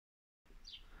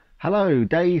Hello,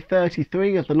 day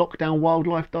 33 of the Lockdown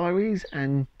Wildlife Diaries,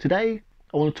 and today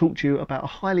I want to talk to you about a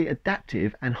highly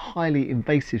adaptive and highly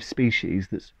invasive species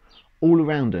that's all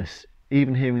around us,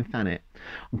 even here in Thanet.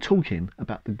 I'm talking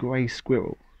about the grey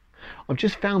squirrel. I've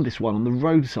just found this one on the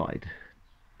roadside.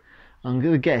 I'm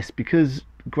going to guess because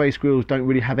grey squirrels don't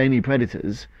really have any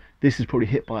predators, this is probably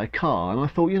hit by a car, and I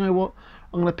thought, you know what,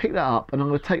 I'm going to pick that up and I'm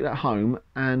going to take that home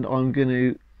and I'm going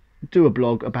to do a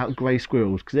blog about grey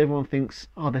squirrels because everyone thinks,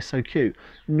 oh, they're so cute.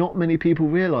 Not many people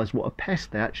realise what a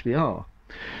pest they actually are.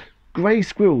 Grey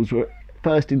squirrels were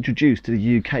first introduced to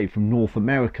the UK from North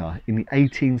America in the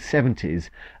 1870s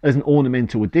as an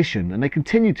ornamental addition, and they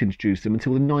continued to introduce them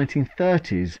until the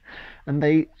 1930s, and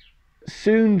they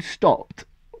soon stopped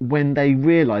when they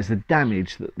realised the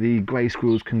damage that the grey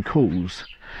squirrels can cause.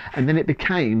 And then it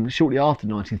became, shortly after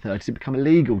the 1930s, it became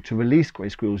illegal to release grey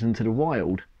squirrels into the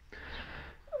wild.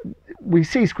 We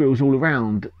see squirrels all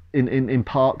around in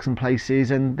parks and places,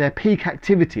 and their peak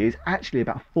activity is actually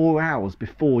about 4 hours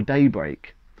before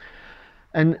daybreak.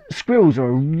 And squirrels are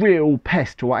a real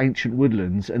pest to our ancient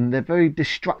woodlands, and they're very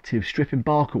destructive, stripping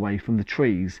bark away from the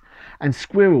trees. And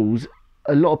squirrels,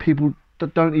 a lot of people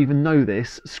don't even know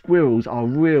this, squirrels are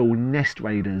real nest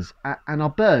raiders, and our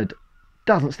bird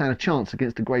doesn't stand a chance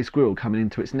against a grey squirrel coming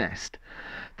into its nest.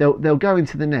 They'll go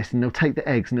into the nest and they'll take the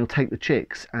eggs and they'll take the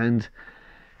chicks, and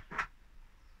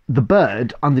the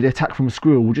bird, under the attack from a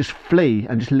squirrel, will just flee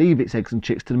and just leave its eggs and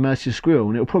chicks to the mercy of the squirrel,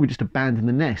 and it'll probably just abandon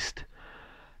the nest.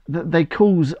 They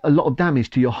cause a lot of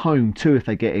damage to your home too if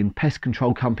they get in. Pest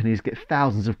control companies get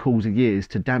thousands of calls a year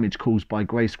to damage caused by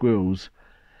grey squirrels.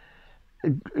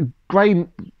 Grey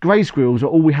squirrels are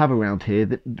all we have around here.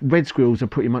 The red squirrels are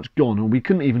pretty much gone, and we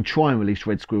couldn't even try and release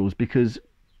red squirrels because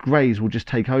greys will just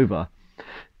take over.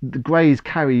 The greys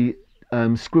carry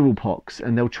squirrel pox,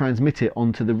 and they'll transmit it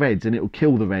onto the reds, and it will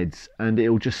kill the reds, and it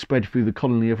will just spread through the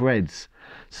colony of reds.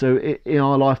 So in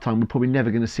our lifetime we're probably never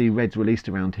going to see reds released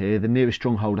around here. The nearest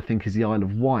stronghold I think is the Isle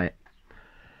of Wight.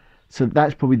 So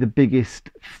that's probably the biggest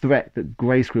threat that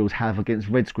grey squirrels have against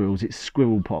red squirrels. It's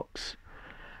squirrel pox.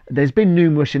 There's been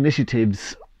numerous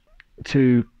initiatives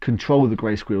to control the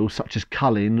grey squirrels, such as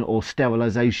culling or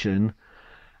sterilisation,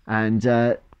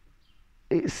 and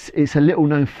it's a little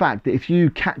known fact that if you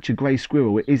catch a grey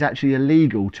squirrel, it is actually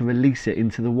illegal to release it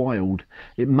into the wild.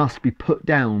 It must be put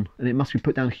down, and it must be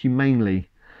put down humanely.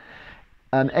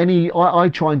 I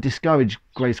try and discourage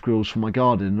grey squirrels from my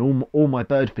garden, and all my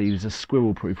bird feeders are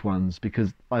squirrel proof ones,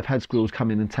 because I've had squirrels come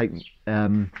in and take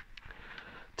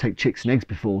chicks and eggs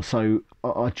before. So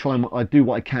I do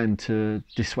what I can to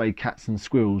dissuade cats and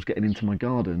squirrels getting into my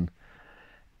garden.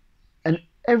 And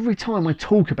every time I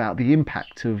talk about the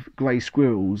impact of grey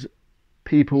squirrels,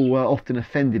 people are often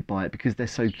offended by it because they're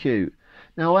so cute.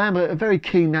 Now, I am a very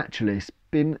keen naturalist,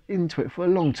 been into it for a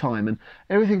long time, and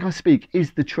everything I speak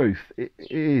is the truth. It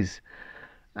is.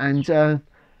 And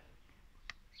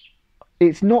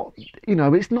it's not,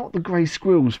 it's not the grey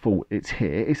squirrel's fault it's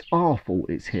here, it's our fault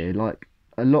it's here, like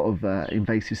a lot of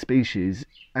invasive species.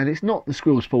 And it's not the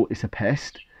squirrel's fault it's a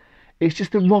pest, it's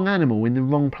just the wrong animal in the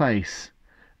wrong place.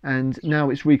 And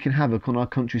now it's wreaking havoc on our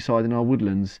countryside and our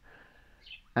woodlands,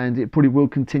 and it probably will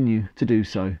continue to do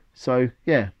so. So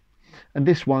yeah, and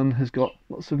this one has got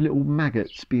lots of little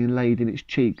maggots being laid in its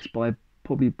cheeks by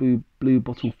probably blue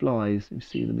bottle flies. You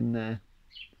see them in there,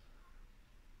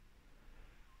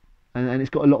 and it's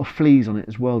got a lot of fleas on it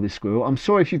as well, this squirrel. I'm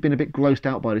sorry if you've been a bit grossed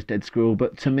out by this dead squirrel,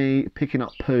 but to me, picking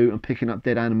up poo and picking up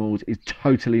dead animals is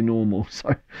totally normal.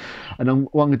 So, what I'm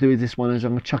going to do is I'm going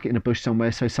to chuck it in a bush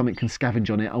somewhere so something can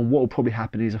scavenge on it, and what will probably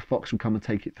happen is a fox will come and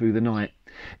take it through the night.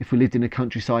 If we lived in the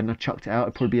countryside and I chucked it out,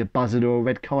 it'd probably be a buzzard or a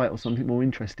red kite or something more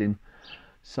interesting.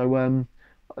 So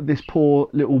this poor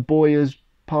little boy has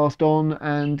passed on,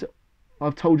 and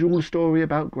I've told you all the story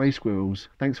about grey squirrels.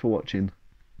 Thanks for watching.